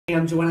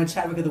I'm Joanna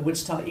Chadwick of the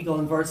Wichita Eagle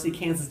and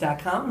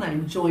VarsityKansas.com, and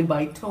I'm joined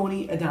by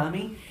Tony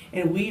Adame,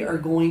 and we are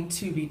going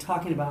to be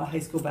talking about high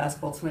school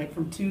basketball tonight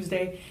from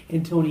Tuesday.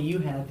 And Tony, you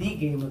had the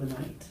game of the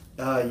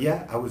night.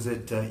 Yeah, I was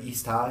at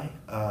East High.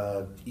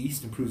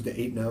 East improves to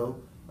 8-0,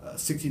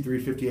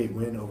 63-58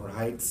 win over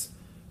Heights.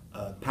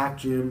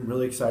 Packed gym,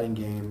 really exciting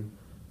game.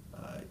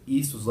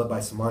 East was led by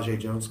Samaje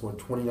Jones, scored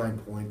 29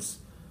 points,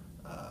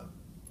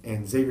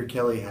 and Xavier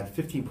Kelly had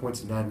 15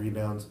 points and 9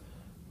 rebounds.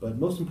 But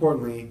most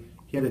importantly,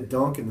 he had a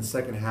dunk in the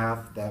second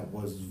half that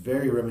was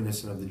very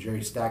reminiscent of the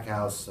Jerry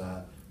Stackhouse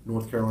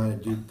North Carolina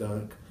Duke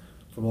dunk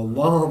from a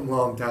long,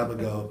 long time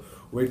ago,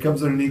 where it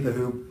comes underneath the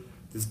hoop.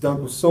 This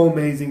dunk was so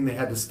amazing they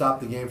had to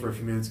stop the game for a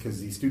few minutes because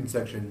the student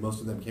section,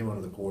 most of them came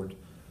onto the court.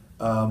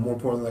 More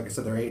importantly, like I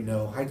said, they're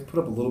 8-0. Heights put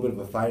up a little bit of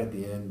a fight at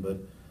the end, but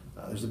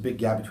there's a big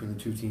gap between the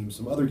two teams.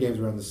 Some other games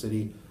around the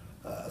city.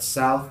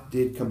 South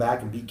did come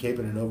back and beat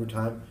Capon in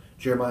overtime.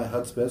 Jeremiah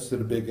Hudspeth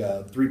hit a big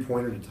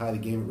three-pointer to tie the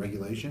game at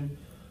regulation.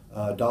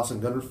 Dawson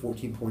Gunner,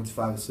 14 points,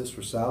 5 assists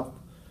for South.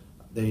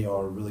 They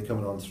are really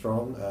coming on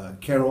strong.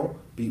 Carroll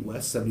beat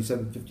West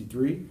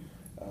 77-53.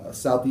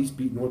 Southeast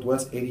beat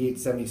Northwest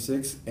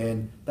 88-76.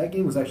 And that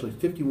game was actually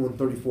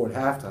 51-34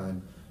 at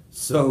halftime.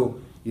 So,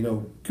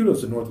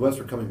 kudos to Northwest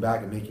for coming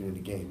back and making it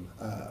a game.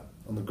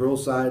 On the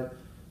girls' side,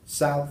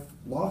 South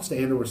lost to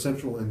Andover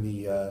Central in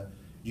the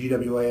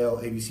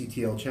GWAL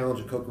ABCTL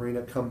Challenge at Coke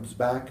Arena. Comes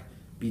back,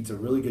 beats a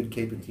really good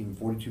Capon team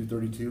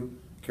 42-32.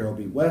 Carroll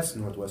beat West,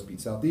 Northwest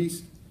beat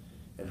Southeast,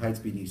 and Heights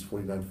beat East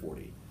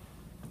 49-40.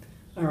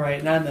 All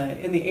right, now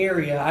in the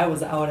area, I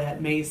was out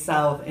at May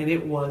South, and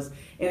it was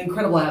an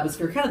incredible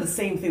atmosphere, kind of the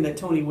same thing that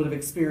Tony would have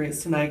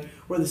experienced tonight,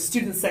 where the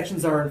student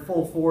sections are in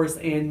full force,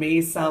 and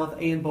May South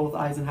and both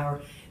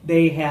Eisenhower,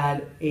 they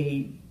had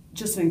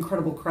just an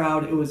incredible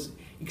crowd. It was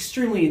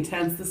extremely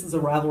intense. This is a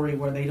rivalry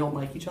where they don't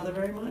like each other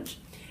very much,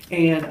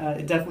 and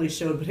it definitely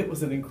showed, but it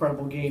was an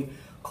incredible game.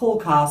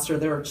 Cole Coster,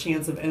 there are a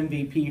chance of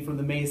MVP from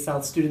the May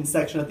South student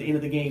section at the end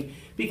of the game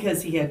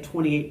because he had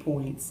 28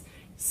 points,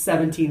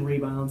 17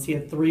 rebounds. He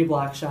had 3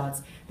 block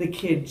shots. The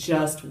kid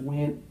just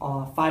went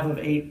off, 5 of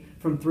 8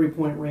 from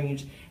three-point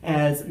range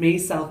as May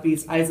South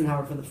beats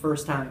Eisenhower for the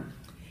first time.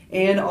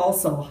 And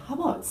also, how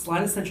about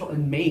Salina Central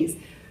and Mays?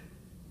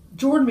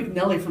 Jordan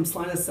McNelly from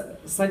Salina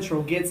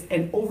Central gets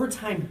an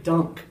overtime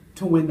dunk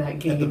to win that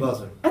game. At the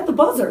buzzer. At the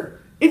buzzer.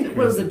 What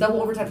was it,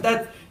 double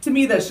overtime? To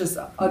me, that's just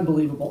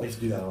unbelievable. I used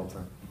to do that all the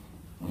time.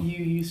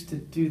 You used to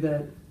do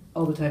that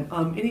all the time.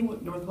 Any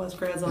Northwest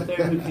grads out there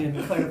who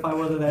can clarify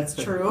whether that's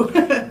true?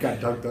 Got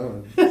dunked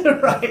on.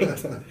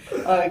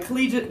 Right.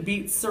 Collegiate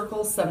beats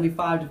Circle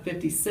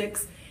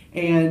 75-56.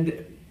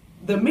 And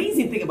the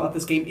amazing thing about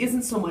this game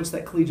isn't so much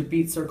that Collegiate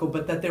beat Circle,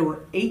 but that there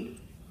were 8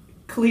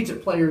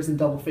 collegiate players in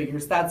double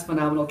figures. That's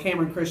phenomenal.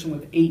 Cameron Christian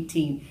with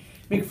 18.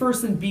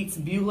 McPherson beats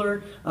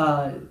Bueller.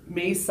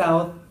 May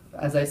South,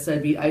 as I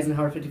said, beat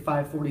Eisenhower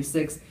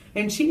 55-46.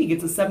 And Cheney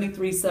gets a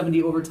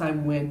 73-70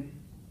 overtime win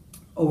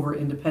over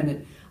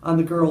Independent. On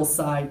the girls'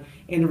 side,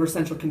 Andover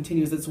Central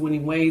continues its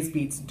winning ways,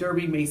 beats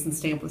Derby. Mason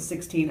Stamp with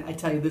 16. I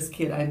tell you, this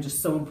kid, I'm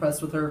just so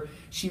impressed with her.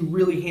 She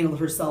really handled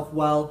herself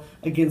well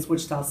against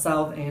Wichita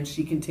South, and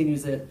she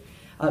continues it.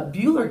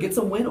 Bueller gets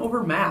a win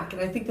over Mac,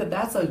 and I think that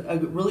that's a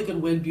really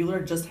good win.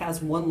 Bueller just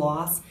has 1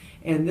 loss,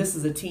 and this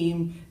is a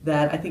team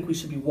that I think we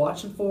should be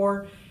watching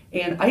for.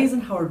 And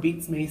Eisenhower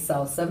beats May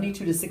South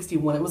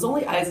 72-61. It was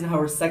only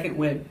Eisenhower's second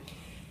win.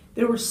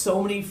 There were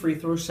so many free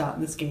throws shot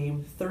in this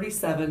game.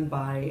 37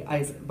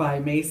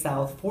 by May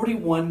South,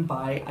 41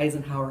 by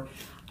Eisenhower.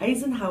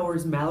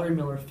 Eisenhower's Mallory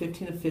Miller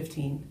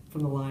 15-15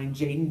 from the line.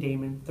 Jaden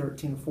Damon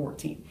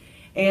 13-14.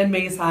 And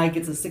Mays High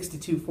gets a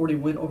 62-40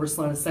 win over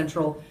Salina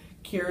Central.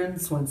 Kieran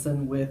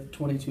Swenson with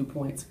 22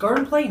 points.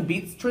 Garden Plain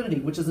beats Trinity,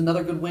 which is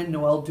another good win.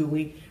 Noel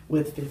Dooley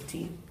with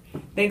 15.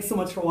 Thanks so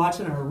much for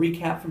watching our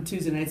recap from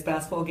Tuesday night's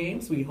basketball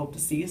games. We hope to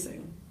see you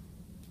soon.